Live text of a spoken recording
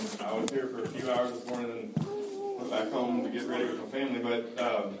I was here for a few hours this morning and went back home to get ready with my family. But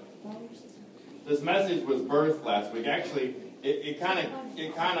this message was birthed last week. Actually, it kind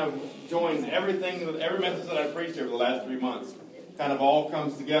of joins every message that I preached over the last 3 months. Kind of all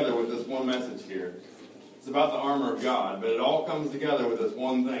comes together with this one message here. It's about the armor of God, but it all comes together with this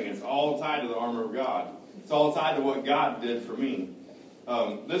one thing. It's all tied to the armor of God. It's all tied to what God did for me.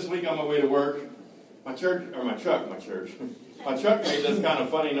 This week on my way to work, my truck made this kind of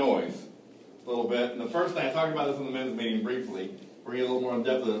funny noise a little bit. And the first thing, I talked about this in the men's meeting briefly. We're going to get a little more in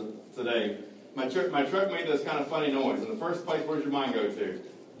depth today. My truck made this kind of funny noise. In the first place, where's your mind go to?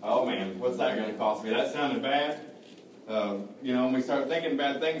 Oh man, what's that going to cost me? That sounded bad. When we start thinking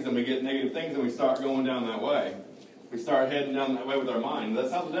bad things and we get negative things and we start going down that way. We start heading down that way with our mind.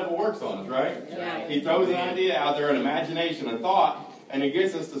 That's how the devil works on us, right? Yeah. He throws an idea out there, an imagination, a thought, and he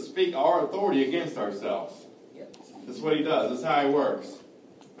gets us to speak our authority against ourselves. That's what he does. That's how he works.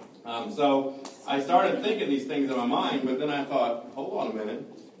 So I started thinking these things in my mind, but then I thought, hold on a minute.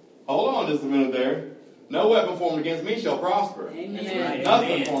 Hold on just a minute there. No weapon formed against me shall prosper. Amen.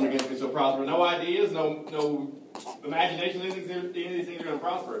 Nothing formed against me shall prosper. No ideas, no imagination, any of these things are going to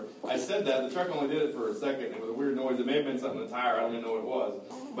prosper. I said that. The truck only did it for a second. It was a weird noise. It may have been something in the tire. I don't even know what it was.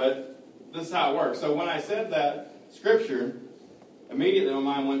 But this is how it works. So when I said that scripture, immediately my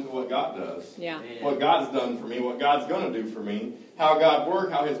mind went to what God does. Yeah. What God's done for me, what God's going to do for me, how God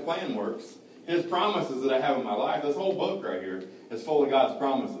works, how His plan works, His promises that I have in my life. This whole book right here is full of God's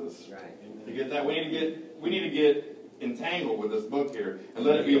promises. Right. You get that? We need to get entangled with this book here and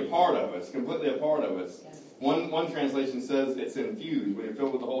let it be a part of us, completely a part of us. Yes. One translation says it's infused. When you're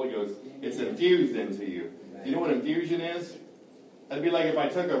filled with the Holy Ghost, it's infused into you. You know what infusion is? That'd be like if I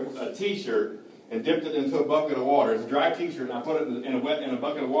took a T-shirt and dipped it into a bucket of water. It's a dry T-shirt, and I put it in a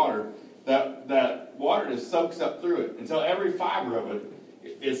bucket of water. That water just soaks up through it until every fiber of it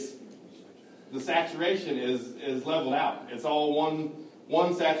is the saturation is leveled out. It's all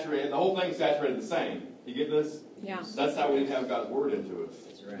one saturated. The whole thing's saturated the same. You get this? Yeah. That's how we need to have God's word into us.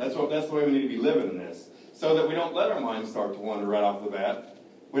 That's right. That's the way we need to be living in this, so that we don't let our minds start to wander right off the bat.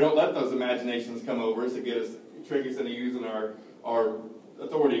 We don't let those imaginations come over us to get us, trick us into using our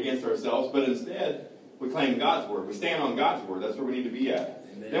authority against ourselves, but instead we claim God's word. We stand on God's word. That's where we need to be at.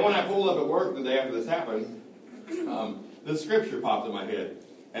 Amen. Then when I pulled up at work the day after this happened, the scripture popped in my head,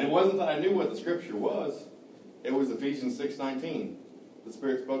 and it wasn't that I knew what the scripture was. It was Ephesians 6:19. The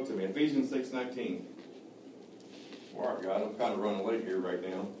Spirit spoke to me. Ephesians 6:19. All right, God, I'm kind of running late here right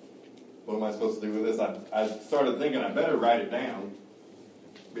now. What am I supposed to do with this? I started thinking I better write it down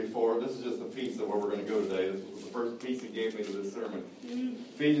before. This is just a piece of where we're going to go today. This was the first piece He gave me to this sermon.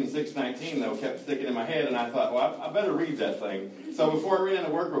 Ephesians 6:19, though, kept sticking in my head, and I thought, well, I better read that thing. So before I ran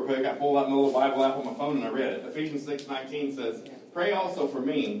into work real quick, I pulled out my little Bible app on my phone and I read it. Ephesians 6:19 says, "Pray also for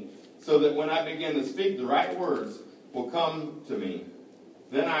me, so that when I begin to speak, the right words will come to me.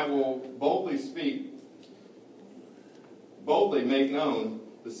 Then I will boldly make known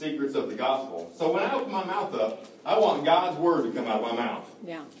the secrets of the gospel." So when I open my mouth up, I want God's word to come out of my mouth.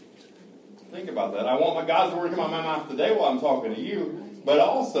 Yeah. Think about that. I want God's word to come out of my mouth today while I'm talking to you. But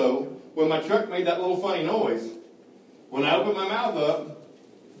also, when my truck made that little funny noise, when I open my mouth up,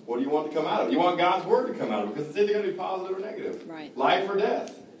 what do you want to come out of it? You want God's word to come out of it, because it's either going to be positive or negative. Right. Life or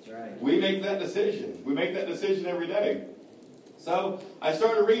death. That's right. We make that decision. We make that decision every day. So I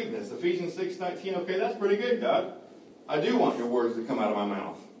started reading this, Ephesians 6:19. Okay, that's pretty good, God. I do want your words to come out of my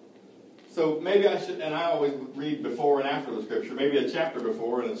mouth. So maybe I should, and I always read before and after the scripture, maybe a chapter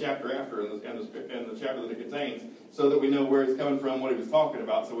before and a chapter after and the chapter that it contains, so that we know where it's coming from, what he was talking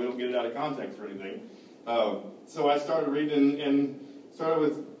about, so we don't get it out of context or anything. So I started reading, and started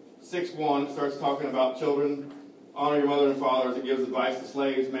with 6:1. It starts talking about children, honor your mother and father, as it gives advice to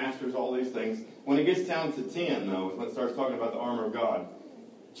slaves, masters, all these things. When it gets down to 10, though, is when it starts talking about the armor of God.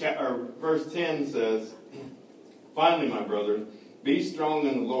 Verse 10 says, "Finally, my brethren, be strong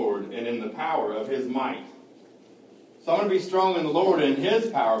in the Lord and in the power of His might." So I'm going to be strong in the Lord and in His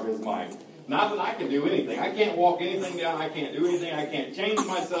power of His might. Not that I can do anything. I can't walk anything down. I can't do anything. I can't change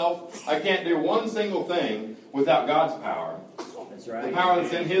myself. I can't do one single thing without God's power. That's right. The power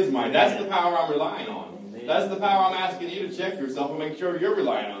that's in His mind. That's the power I'm relying on. Amen. That's the power I'm asking you to check yourself and make sure you're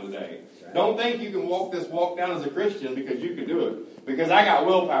relying on today. Right. Don't think you can walk this walk down as a Christian because you can do it. Because I got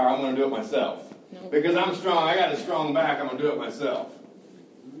willpower, I'm going to do it myself. No. Because I'm strong, I got a strong back, I'm going to do it myself.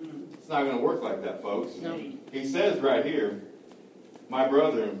 It's not going to work like that, folks. No. He says right here, "My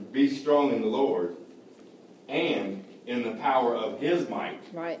brethren, be strong in the Lord and in the power of His might."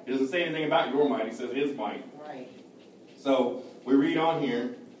 Right. He doesn't say anything about your might, he says His might. Right. So we read on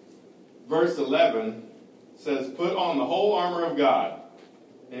here, verse 11 says, "Put on the whole armor of God."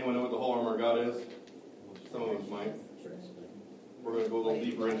 Anyone know what God is? Some of us might. We're going to go a little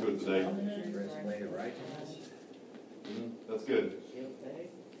deeper into it today. That's good.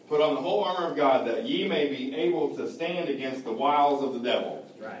 Put on the whole armor of God that ye may be able to stand against the wiles of the devil.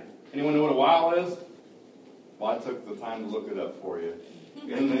 Right. Anyone know what a wile is? Well, I took the time to look it up for you.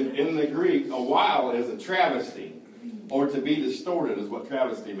 In the Greek, a wile is a travesty, or to be distorted is what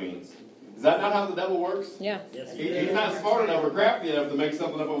travesty means. Is that not how the devil works? Yeah. Yes. He's not smart enough or crafty enough to make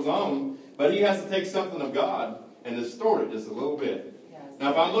something up of his own, but he has to take something of God and distort it just a little bit. Yes.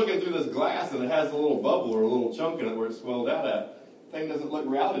 Now, if I'm looking through this glass and it has a little bubble or a little chunk in it where it's swelled out at,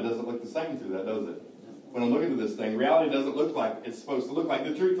 reality doesn't look the same through that, does it? When I'm looking at this thing, reality doesn't look like it's supposed to look like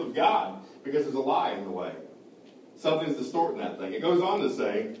the truth of God, because there's a lie in the way. Something's distorting that thing. It goes on to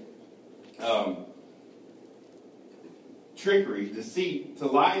say, trickery, deceit, to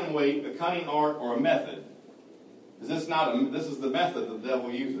lie in wait, a cunning art, or a method. This is the method the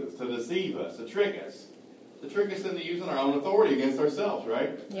devil uses to deceive us, to trick us. To trick us into using our own authority against ourselves,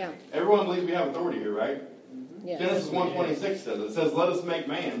 right? Yeah. Everyone believes we have authority here, right? Yeah. Genesis 1:26 says it. It says, let us make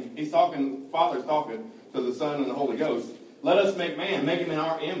man. Father's talking to the Son and the Holy Ghost. Let us make man, make him in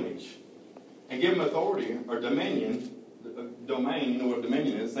our image. And give him authority, or dominion, domain, you know what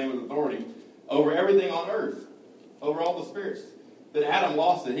dominion is, same as authority, over everything on earth, over all the spirits. Then Adam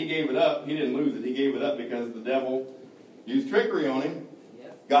lost it, he gave it up. He didn't lose it, he gave it up because the devil used trickery on him,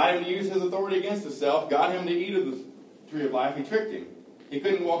 got him to use his authority against himself, got him to eat of the tree of life. He tricked him. He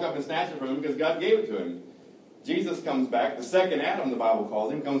couldn't walk up and snatch it from him because God gave it to him. Jesus comes back, the second Adam, the Bible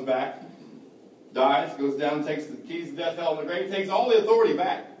calls him, comes back, dies, goes down, takes the keys to death, hell, and the grave, takes all the authority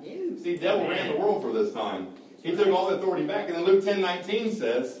back. See, the devil ran the world for this time. He took all the authority back. And then Luke 10:19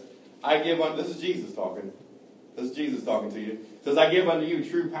 says, this is Jesus talking. This is Jesus talking to you. It says, I give unto you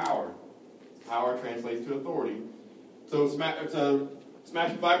true power. Power translates to authority. So to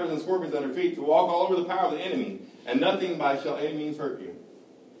smash vipers and scorpions under feet, to walk all over the power of the enemy, and nothing by shall any means hurt you.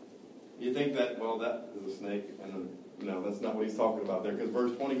 You think that, well, that is a snake, and no, that's not what he's talking about there, because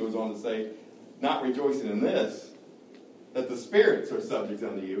verse 20 goes on to say, not rejoicing in this, that the spirits are subject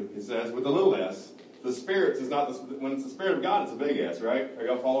unto you, he says, with a little s. The spirits is not, when it's the Spirit of God, it's a big S, right? Are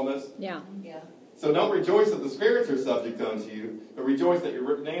y'all following this? Yeah. Yeah. So don't rejoice that the spirits are subject unto you, but rejoice that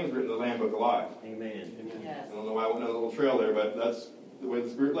your name is written in the Lamb Book of Life. Amen. Yes. I don't know why I went on a little trail there, but that's the way the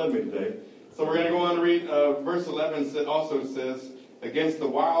Spirit led me today. So we're going to go on to read verse 11. It also says, against the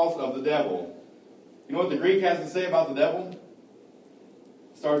wiles of the devil. You know what the Greek has to say about the devil?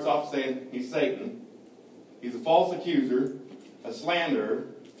 Starts off saying he's Satan. He's a false accuser, a slanderer,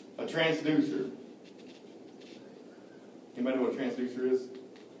 a transducer. Anybody know what a transducer is?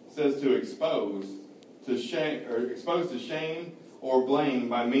 It says to expose to shame or blame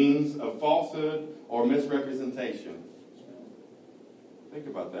by means of falsehood or misrepresentation. Think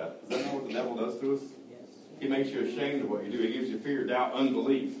about that. Is that not what the devil does to us? Yes. He makes you ashamed of what you do. He gives you fear, doubt,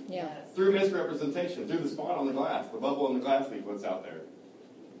 unbelief. Yeah. Through misrepresentation, through the spot on the glass, the bubble on the glass that he puts out there.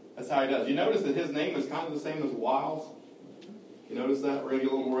 That's how he does. You notice that his name is kind of the same as wiles? You notice that? We're going to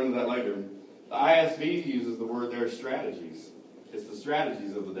get a little more into that later. The ISV uses the word there, strategies. It's the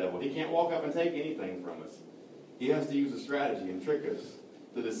strategies of the devil. He can't walk up and take anything from us. He has to use a strategy and trick us,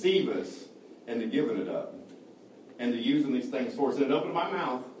 to deceive us, and to giving it up, and to using these things for us. And opening my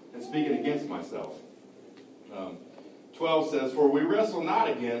mouth and speaking against myself. 12 says, for we wrestle not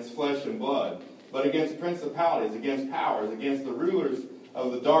against flesh and blood, but against principalities, against powers, against the rulers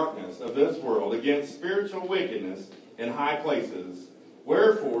of the darkness of this world, against spiritual wickedness in high places.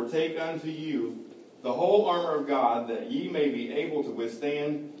 Wherefore take unto you the whole armor of God, that ye may be able to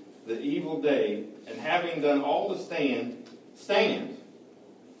withstand the evil day, and having done all to stand, stand.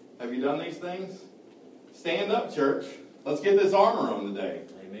 Have you done these things? Stand up, church. Let's get this armor on today.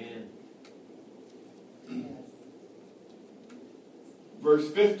 Amen. Verse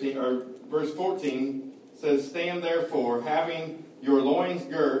 14 says, stand therefore, having your loins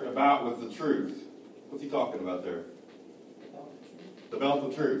girt about with the truth. What's he talking about there? The belt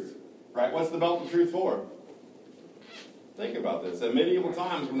of truth. Right? What's the belt of truth for? Think about this. At medieval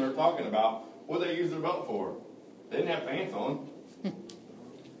times when they're talking about what they use their belt for, they didn't have pants on.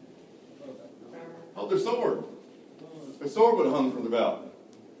 Oh, their sword. Their sword would have hung from the belt.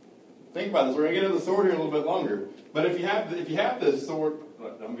 Think about this. We're going to get into the sword here a little bit longer. But if you have this sword,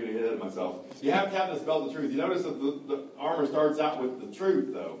 I'm getting ahead of myself. You have to have this belt of truth. You notice that the armor starts out with the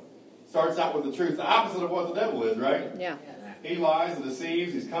truth, though. Starts out with the truth. The opposite of what the devil is, right? Yeah. He lies and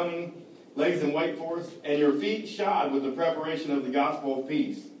deceives. He's cunning, lays in wait for us. And your feet shod with the preparation of the gospel of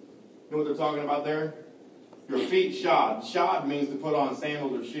peace. You know what they're talking about there? Your feet shod. Shod means to put on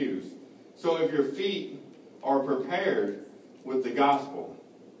sandals or shoes. So if your feet are prepared with the gospel,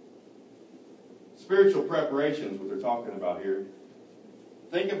 Spiritual preparation is what they're talking about here.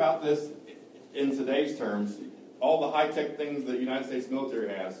 Think about this in today's terms. All the high-tech things that the United States military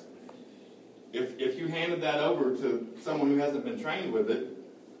has. If you handed that over to someone who hasn't been trained with it,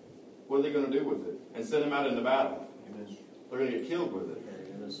 what are they going to do with it? And send them out into battle. They're going to get killed with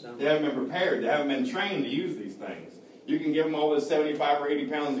it. They haven't been prepared. They haven't been trained to use these things. You can give them all this 75 or 80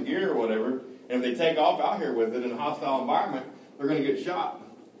 pounds of gear or whatever, and if they take off out here with it in a hostile environment, they're going to get shot.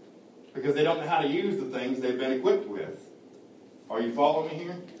 Because they don't know how to use the things they've been equipped with. Are you following me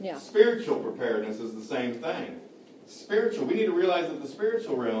here? Yeah. Spiritual preparedness is the same thing. Spiritual. We need to realize that the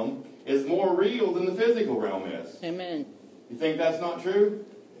spiritual realm is more real than the physical realm is. Amen. You think that's not true?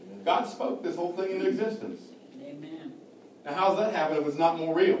 God spoke this whole thing into existence. Amen. Now, how's that happen if it's not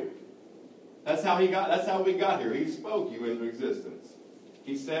more real? That's how we got here. He spoke you into existence.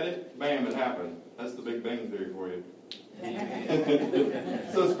 He said it, bam, it happened. That's the Big Bang Theory for you.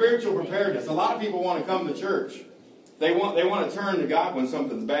 So spiritual preparedness. A lot of people want to come to church. They want to turn to God when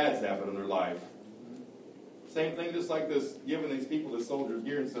something bad's happened in their life. Same thing, just like this, giving these people this soldier's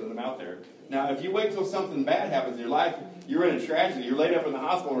gear and sending them out there. Now, if you wait till something bad happens in your life, you're in a tragedy, you're laid up in the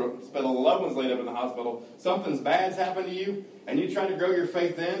hospital, the loved one's laid up in the hospital, something's bad's happened to you, and you try to grow your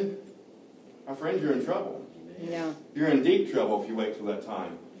faith in, my friend, you're in trouble. Yeah. You're in deep trouble if you wait till that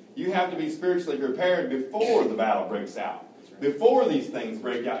time. You have to be spiritually prepared before the battle breaks out. Before these things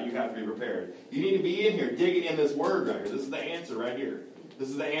break out, you have to be prepared. You need to be in here, digging in this word right here. This is the answer right here. This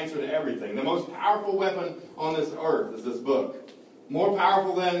is the answer to everything. The most powerful weapon on this earth is this book. More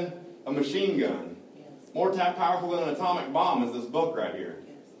powerful than a machine gun. More powerful than an atomic bomb is this book right here.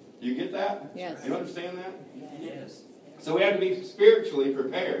 You get that? Yes. You understand that? Yes. So we have to be spiritually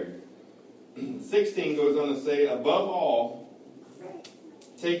prepared. 16 goes on to say, above all,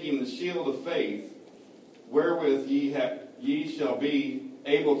 taking the shield of faith, wherewith ye shall be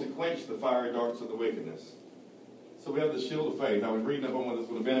able to quench the fiery darts of the wickedness. So we have the shield of faith. I was reading up on what this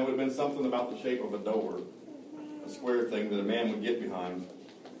would have been. It would have been something about the shape of a door, a square thing that a man would get behind.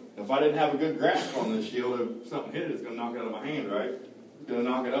 If I didn't have a good grasp on this shield, if something hit it, it's going to knock it out of my hand, right? It's going to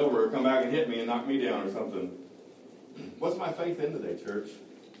knock it over or come back and hit me and knock me down or something. What's my faith in today, church?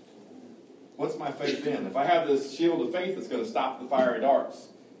 What's my faith in? If I have this shield of faith, it's going to stop the fiery darts,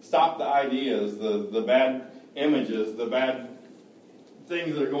 stop the ideas, the bad images, the bad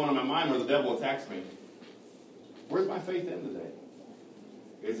things that are going on in my mind where the devil attacks me. Where's my faith in today?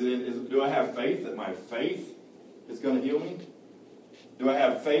 Do I have faith that my faith is going to heal me? Do I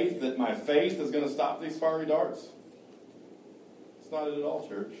have faith that my faith is going to stop these fiery darts? It's not it at all,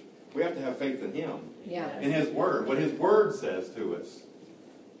 church. We have to have faith in Him. Yeah. In His Word. What His Word says to us.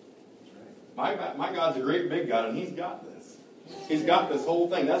 My God's a great big God, and He's got this. He's got this whole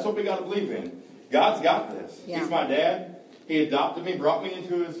thing. That's what we got to believe in. God's got this. Yeah. He's my dad. He adopted me, brought me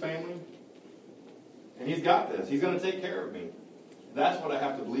into His family. And He's got this. He's going to take care of me. That's what I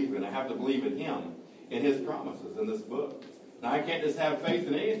have to believe in. I have to believe in Him, in His promises, in this book. Now, I can't just have faith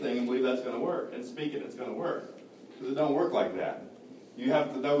in anything and believe that's going to work, and speak it, it's going to work. Because it don't work like that. You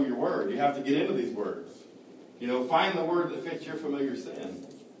have to know your word. You have to get into these words. Find the word that fits your familiar sin.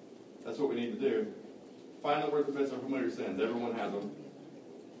 That's what we need to do. Find the word that fits our familiar sins. Everyone has them.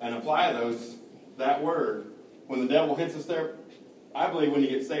 And apply that word. When the devil hits us there, I believe when you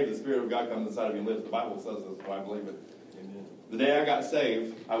get saved, the Spirit of God comes inside of you and lives. The Bible says this, so I believe it. Amen. The day I got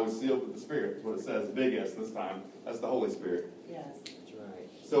saved, I was sealed with the Spirit. That's what it says. The big S this time. That's the Holy Spirit. Yes. That's right.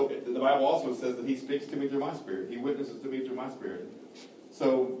 So the Bible also says that He speaks to me through my Spirit. He witnesses to me through my Spirit.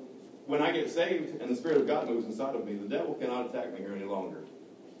 So when I get saved and the Spirit of God moves inside of me, the devil cannot attack me here any longer.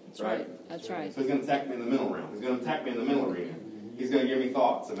 That's right. That's right. So he's going to attack me in the mental realm. He's going to attack me in the mental arena. He's going to give me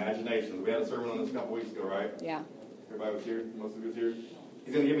thoughts, imaginations. We had a sermon on this a couple weeks ago, right? Yeah. Everybody was here? Most of you was here?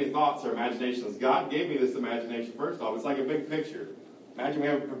 He's going to give me thoughts or imaginations. God gave me this imagination, first off. It's like a big picture. Imagine we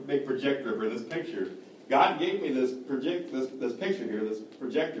have a big projector for this picture. God gave me this picture here, this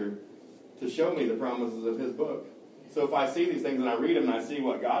projector, to show me the promises of His book. So if I see these things and I read them and I see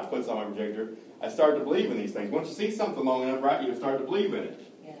what God puts on my projector, I start to believe in these things. Once you see something long enough, right, you start to believe in it.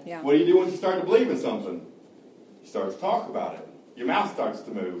 Yeah. What do you do once you start to believe in something? You start to talk about it. Your mouth starts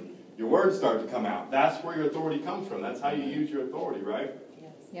to move. Your words start to come out. That's where your authority comes from. That's how you use your authority, right?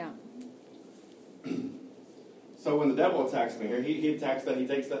 Yeah. So when the devil attacks me here, he attacks that. He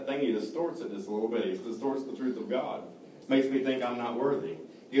takes that thing, he distorts it just a little bit. He distorts the truth of God. Makes me think I'm not worthy.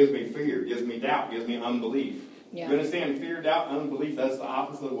 Gives me fear. Gives me doubt. Gives me unbelief. Yeah. You understand? Fear, doubt, unbelief, that's the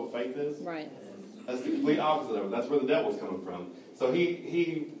opposite of what faith is? Right. That's the complete opposite of it. That's where the devil's coming from. So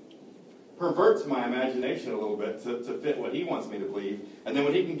he perverts my imagination a little bit to fit what he wants me to believe. And then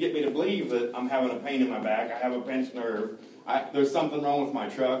when he can get me to believe that I'm having a pain in my back, I have a pinched nerve, there's something wrong with my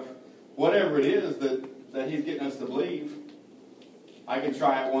truck, whatever it is that he's getting us to believe, I can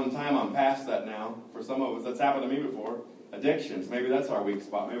try it one time. I'm past that now. For some of us, that's happened to me before. Addictions, maybe that's our weak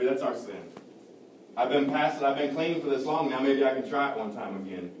spot. Maybe that's our sin. I've been past it. I've been clean for this long. Now maybe I can try it one time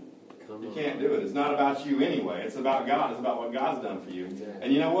again. You can't do it. It's not about you anyway. It's about God. It's about what God's done for you. Exactly.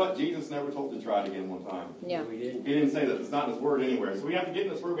 And you know what? Jesus never told to try it again one time. Yeah. We didn't. He didn't say that. It's not in His Word anywhere. So we have to get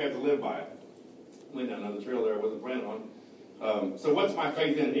in His Word. We have to live by it. Went down another trail there I wasn't planning on. So what's my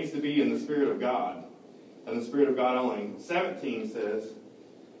faith in? It needs to be in the Spirit of God. And the Spirit of God only. 17 says,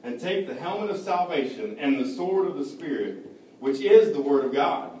 and take the helmet of salvation and the sword of the Spirit, which is the Word of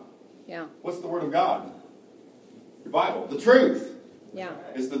God. Yeah. What's the Word of God? Your Bible. The truth. Yeah.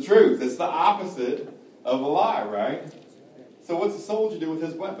 It's the truth. It's the opposite of a lie, right? So what's the soldier do with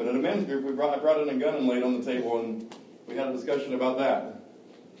his weapon? In a men's group, I brought in a gun and laid it on the table, and we had a discussion about that.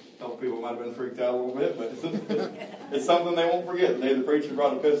 A couple people might have been freaked out a little bit, but it's something they won't forget. The day the preacher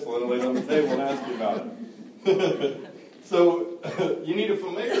brought a pistol and laid it on the table and asked you about it. So you need to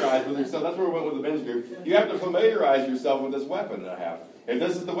familiarize with yourself. That's where we went with the men's group. You have to familiarize yourself with this weapon that I have. If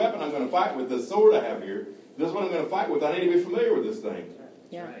this is the weapon I'm going to fight with, this sword I have here, this is what I'm going to fight with. I need to be familiar with this thing.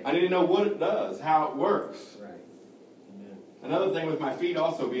 Yeah. I need to know what it does, how it works. Right. Amen. Another thing with my feet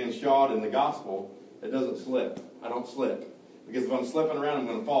also being shod in the gospel, it doesn't slip. I don't slip. Because if I'm slipping around, I'm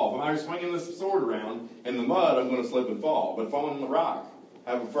going to fall. If I'm swinging this sword around in the mud, I'm going to slip and fall. But if I'm on the rock,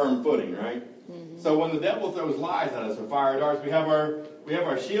 I have a firm footing, right? Mm-hmm. So when the devil throws lies at us or fire darts, we have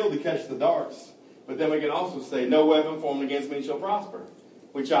our shield to catch the darts. But then we can also say, no weapon formed against me shall prosper.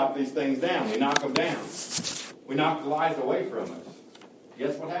 We chop these things down. We knock them down. We knock the lies away from us.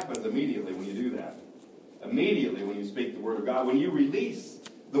 Guess what happens immediately when you do that? Immediately when you speak the Word of God, when you release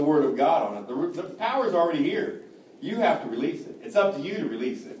the Word of God on it, the power's already here. You have to release it. It's up to you to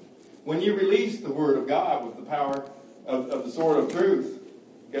release it. When you release the Word of God with the power of the sword of truth,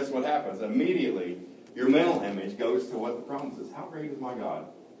 guess what happens? Immediately, your mental image goes to what the promise is. How great is my God?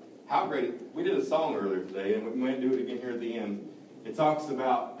 How great. We did a song earlier today, and we might do it again here at the end. It talks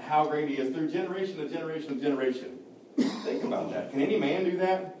about how great He is through generation to generation to generation. Think about that. Can any man do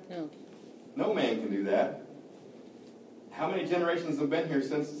that? No. No man can do that. How many generations have been here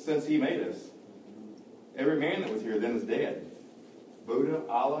since He made us? Every man that was here then is dead. Buddha,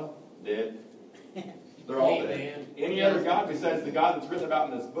 Allah, dead. They're all dead. Any other God besides the God that's written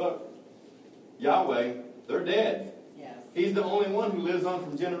about in this book, Yahweh, they're dead. Yes. He's the only one who lives on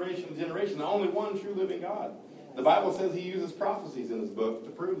from generation to generation, the only one true living God. The Bible says He uses prophecies in His book to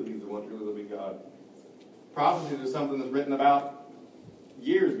prove that He's the one true living God. Prophecies are something that's written about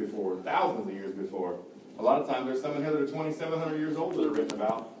years before, thousands of years before. A lot of times there's some in here that are 2,700 years old that are written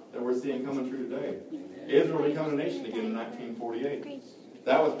about that we're seeing coming true today. Israel becoming a nation again in 1948.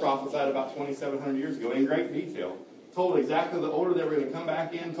 That was prophesied about 2,700 years ago in great detail. Told exactly the order they were going to come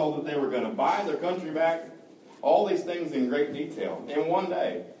back in, told that they were going to buy their country back. All these things in great detail in one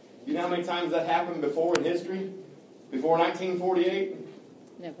day. You know how many times that happened before in history? Before 1948?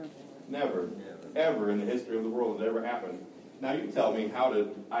 Never. Never. Ever in the history of the world has ever happened. Now you tell me, how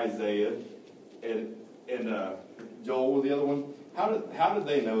did Isaiah and Joel was the other one? How did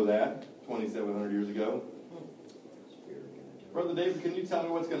they know that 2,700 years ago? Brother David, can you tell me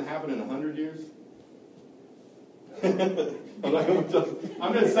what's going to happen in 100 years?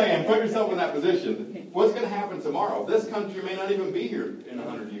 I'm just saying, put yourself in that position. What's going to happen tomorrow? This country may not even be here in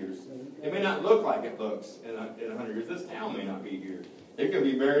 100 years. It may not look like it looks in 100 years. This town may not be here. It could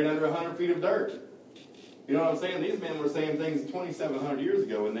be buried under 100 feet of dirt. You know what I'm saying? These men were saying things 2,700 years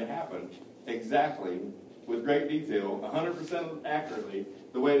ago, and they happened exactly, with great detail, 100% accurately,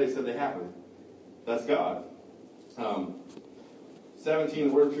 the way they said they happened. That's God. 17,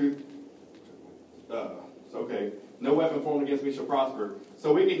 the word of truth. Okay. No weapon formed against me shall prosper.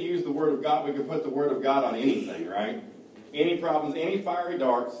 So we can use the Word of God. We can put the Word of God on anything, right? Any problems, any fiery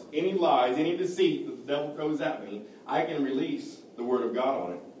darts, any lies, any deceit that the devil throws at me, I can release the Word of God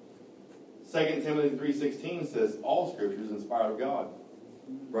on it. 2 Timothy 3:16 says, all Scripture is inspired of God.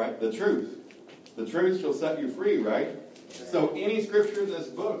 Right? The truth. The truth shall set you free, right? So any Scripture in this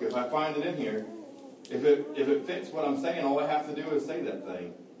book, if I find it in here, if it fits what I'm saying, all I have to do is say that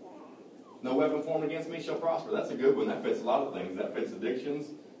thing. No weapon formed against me shall prosper. That's a good one. That fits a lot of things. That fits addictions.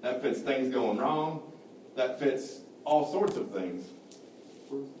 That fits things going wrong. That fits all sorts of things.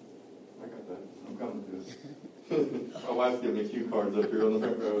 I got that. I'm coming to it. My wife's giving me cue cards up here on the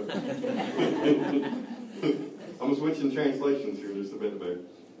front row. I'm switching translations here just a bit.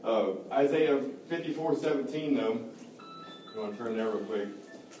 Isaiah 54:17, though. You want to turn there real quick?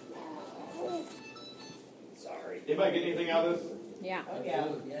 Sorry. Anybody get anything out of this? Yeah. Okay.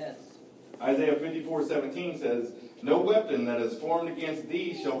 Yes. Isaiah 54:17 says, No weapon that is formed against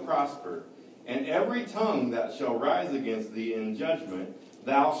thee shall prosper, and every tongue that shall rise against thee in judgment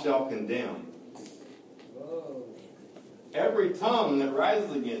thou shalt condemn. Whoa. Every tongue that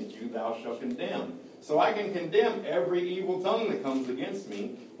rises against you thou shalt condemn. So I can condemn every evil tongue that comes against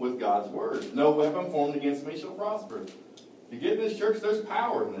me with God's word. No weapon formed against me shall prosper. You get in this church, there's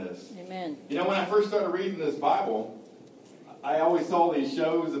power in this. Amen. You know, when I first started reading this Bible, I always saw these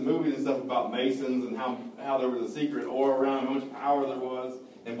shows and movies and stuff about Masons and how there was a secret aura around, how much power there was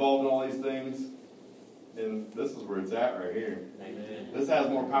involved in all these things. And this is where it's at right here. Amen. This has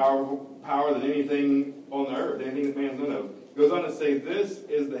more power than anything on the earth, anything that man's known of. It goes on to say, this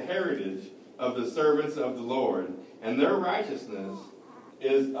is the heritage of the servants of the Lord, and their righteousness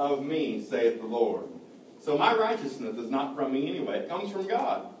is of me, saith the Lord. So my righteousness is not from me anyway. It comes from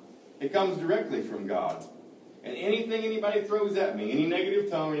God. It comes directly from God. And anything anybody throws at me, any negative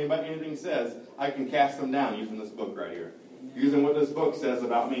tongue, anything says, I can cast them down using this book right here. Using what this book says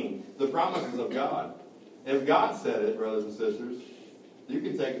about me. The promises of God. If God said it, brothers and sisters, you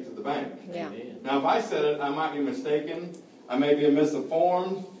can take it to the bank. Yeah. Now, if I said it, I might be mistaken. I may be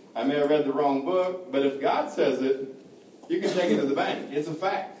misinformed. I may have read the wrong book. But if God says it, you can take it to the bank. It's a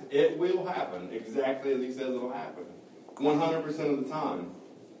fact. It will happen exactly as He says it will happen. 100% of the time.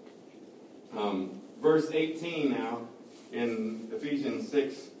 Verse 18 now, in Ephesians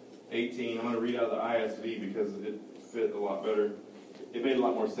 6:18. I'm going to read out of the ISV because it fit a lot better. It made a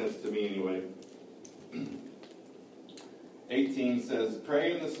lot more sense to me anyway. 18 says,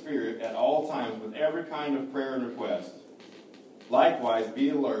 pray in the Spirit at all times with every kind of prayer and request. Likewise, be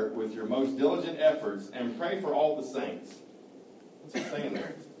alert with your most diligent efforts and pray for all the saints. What's it saying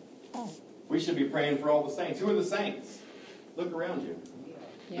there? We should be praying for all the saints. Who are the saints? Look around you.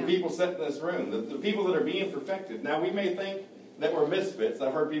 Yeah. The people set in this room. The people that are being perfected. Now, we may think that we're misfits.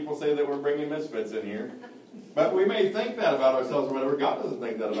 I've heard people say that we're bringing misfits in here. But we may think that about ourselves or whatever. God doesn't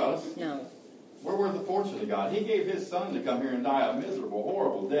think that about us. No. We're worth a fortune to God. He gave His Son to come here and die a miserable,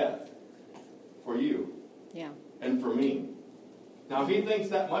 horrible death for you. Yeah. And for me. Now, if He thinks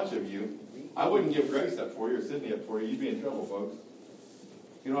that much of you, I wouldn't give Grace up for you or Sydney up for you. You'd be in trouble, folks.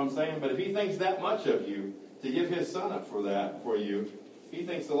 You know what I'm saying? But if He thinks that much of you, to give His Son up for that, for you, He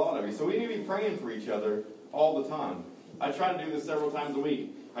thinks a lot of you. So we need to be praying for each other all the time. I try to do this several times a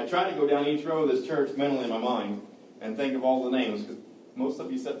week. I try to go down each row of this church mentally in my mind and think of all the names, because most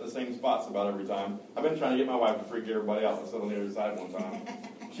of you sit in the same spots about every time. I've been trying to get my wife to freak everybody out and sit on the other side one time.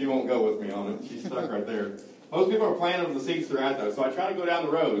 She won't go with me on it. She's stuck right there. Most people are playing over the seats they're at, though. So I try to go down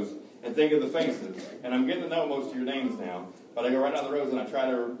the rows and think of the faces. And I'm getting to know most of your names now. But I go right down the rows and I try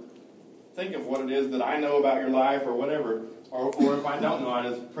to think of what it is that I know about your life or whatever. Or if I don't know, I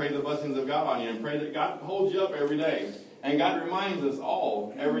just pray the blessings of God on you and pray that God holds you up every day. And God reminds us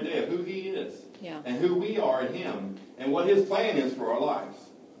all every day of who He is. Yeah. And who we are in Him. And what His plan is for our lives.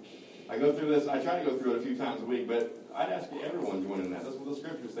 I go through this. I try to go through it a few times a week. But I'd ask you, everyone join in that. That's what the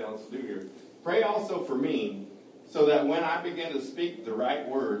Scriptures tell us to do here. Pray also for me, so that when I begin to speak, the right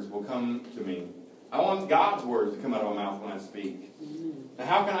words will come to me. I want God's words to come out of my mouth when I speak. And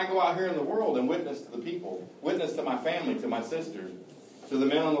how can I go out here in the world and witness to the people? Witness to my family, to my sisters, to the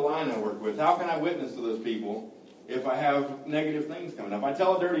men on the line I work with? How can I witness to those people if I have negative things coming up? If I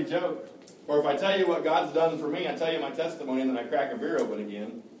tell a dirty joke, or if I tell you what God's done for me, I tell you my testimony, and then I crack a beer open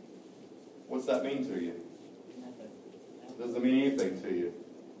again, what's that mean to you? Doesn't mean anything to you.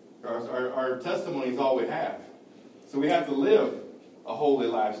 Our testimony is all we have. So we have to live a holy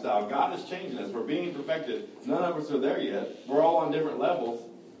lifestyle. God is changing us. We're being perfected. None of us are there yet. We're all on different levels.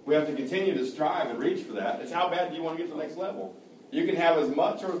 We have to continue to strive and reach for that. It's how bad do you want to get to the next level? You can have as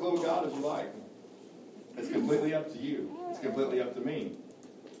much or as little God as you like. It's completely up to you. It's completely up to me.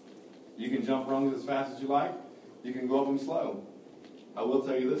 You can jump rungs as fast as you like. You can go up them slow. I will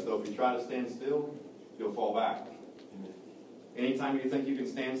tell you this, though. If you try to stand still, you'll fall back. Anytime you think you can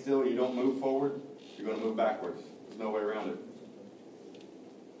stand still and you don't move forward, you're going to move backwards. There's no way around it.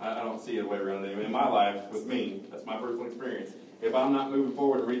 I don't see a way around it. In my life, with me, that's my personal experience. If I'm not moving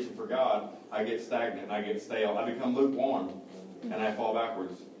forward and reaching for God, I get stagnant, I get stale. I become lukewarm, and I fall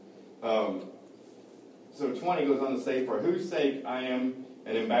backwards. So 20 goes on to say, for whose sake I am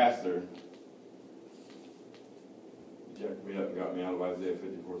an ambassador. You jacked me up and got me out of Isaiah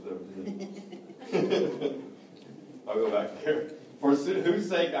 54:17. I'll go back there. For whose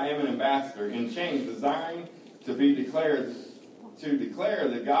sake I am an ambassador in chains, desiring to declare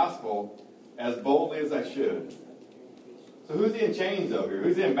the gospel as boldly as I should. So who's he in chains of here?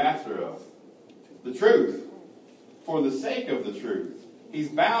 Who's the ambassador of? The truth. For the sake of the truth. He's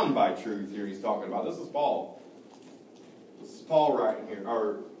bound by truth here he's talking about. This is Paul. This is Paul writing here.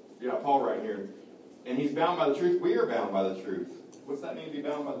 Paul writing here. And he's bound by the truth. We are bound by the truth. What's that mean to be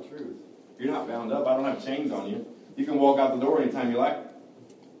bound by the truth? You're not bound up. I don't have chains on you. You can walk out the door anytime you like.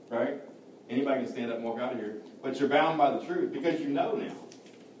 Right? Anybody can stand up and walk out of here. But you're bound by the truth because you know now.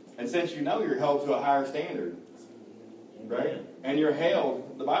 And since you know, you're held to a higher standard. Right? And you're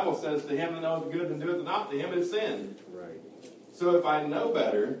held. The Bible says, to him that knoweth good and doeth it not, to him it is sin. Right. So if I know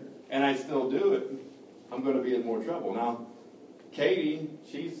better and I still do it, I'm going to be in more trouble. Now, Katie,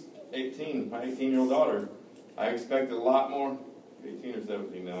 she's 18, my 18-year-old daughter. I expected a lot more. 18 or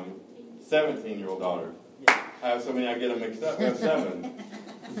 17 now. 17-year-old daughter. I have so many I get them mixed up. I have 7.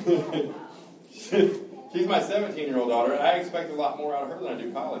 She's my 17-year-old daughter. I expect a lot more out of her than I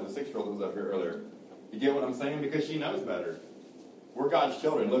do Kylie, the 6-year-old who was up here earlier. You get what I'm saying? Because she knows better. We're God's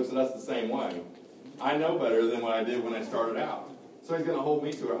children. Looks at us the same way. I know better than what I did when I started out. So he's going to hold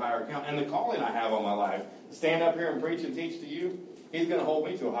me to a higher account. And the calling I have on my life, to stand up here and preach and teach to you, he's going to hold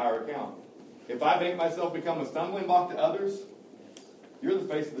me to a higher account. If I make myself become a stumbling block to others, you're the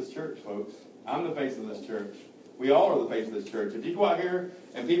face of this church, folks. I'm the face of this church. We all are the face of this church. If you go out here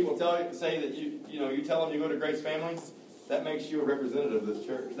and people say that you tell them you go to Grace Family, that makes you a representative of this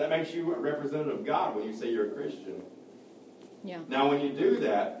church. That makes you a representative of God when you say you're a Christian. Yeah. Now, when you do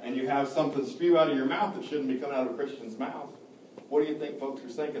that and you have something spew out of your mouth that shouldn't be coming out of a Christian's mouth, what do you think folks are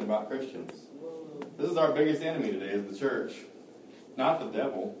thinking about Christians? This is our biggest enemy today, is the church, not the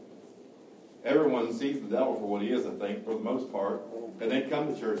devil. Everyone sees the devil for what he is, I think, for the most part, and they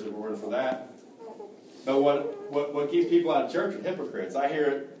come to church if it weren't for that. But what keeps people out of church are hypocrites. I hear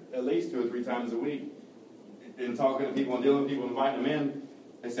it at least 2 or 3 times a week in talking to people and dealing with people, inviting them in.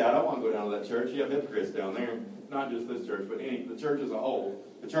 They say, I don't want to go down to that church. You have hypocrites down there. Not just this church, but the church as a whole.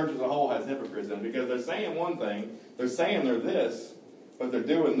 The church as a whole has hypocrites in it because they're saying one thing, they're saying they're this, but they're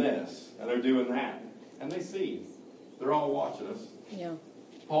doing this, and they're doing that. And they see. They're all watching us. Yeah.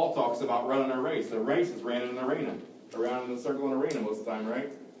 Paul talks about running a race. The race is ran in an arena. Around in a circle in an arena most of the time,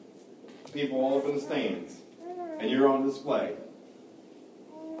 right? People all up in the stands. And you're on display.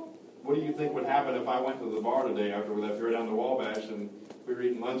 What do you think would happen if I went to the bar today after we left here down to Wabash and we were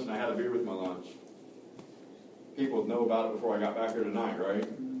eating lunch and I had a beer with my lunch? People would know about it before I got back here tonight, right?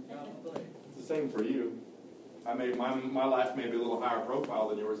 It's the same for you. I made my life may be a little higher profile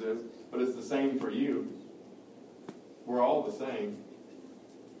than yours is, but it's the same for you. We're all the same.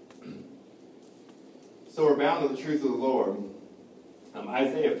 So we're bound to the truth of the Lord.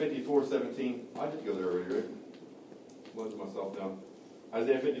 Isaiah 54:17. I did go there already, right? Looked myself down.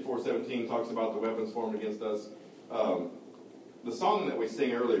 Isaiah 54:17 talks about the weapons formed against us. The song that we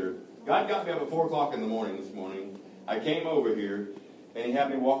sing earlier, God got me up at 4 o'clock in the morning this morning. I came over here, and he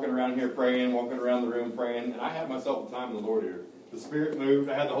had me walking around here praying, walking around the room praying, and I had myself a time in the Lord here. The Spirit moved.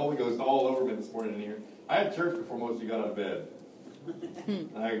 I had the Holy Ghost all over me this morning in here. I had church before most of you got out of bed.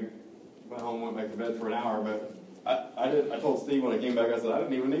 I went home and went back to bed for an hour, but I told Steve when I came back, I said, I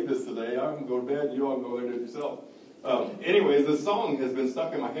didn't even need this today. I can go to bed. You all can go there and do it yourself. Anyways, this song has been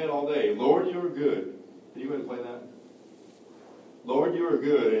stuck in my head all day. Lord, you are good. Can you go ahead and play that? Lord, you are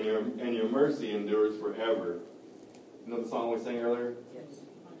good, and your mercy endures forever. You know the song we sang earlier? Yes.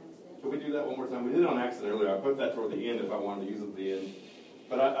 Should we do that one more time? We did it on accident earlier. I put that toward the end if I wanted to use it at the end.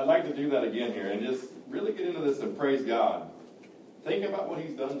 But I'd like to do that again here and just really get into this and praise God. Think about what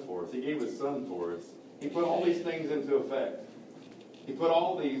he's done for us. He gave his son for us. He put all these things into effect. He put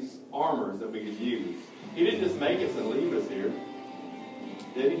all these armors that we could use. He didn't just make us and leave us here.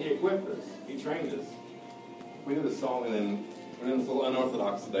 Did he? He equipped us. He trained us. We did a song and then we're doing this little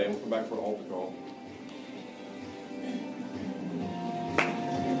unorthodox today. We'll come back for an altar call.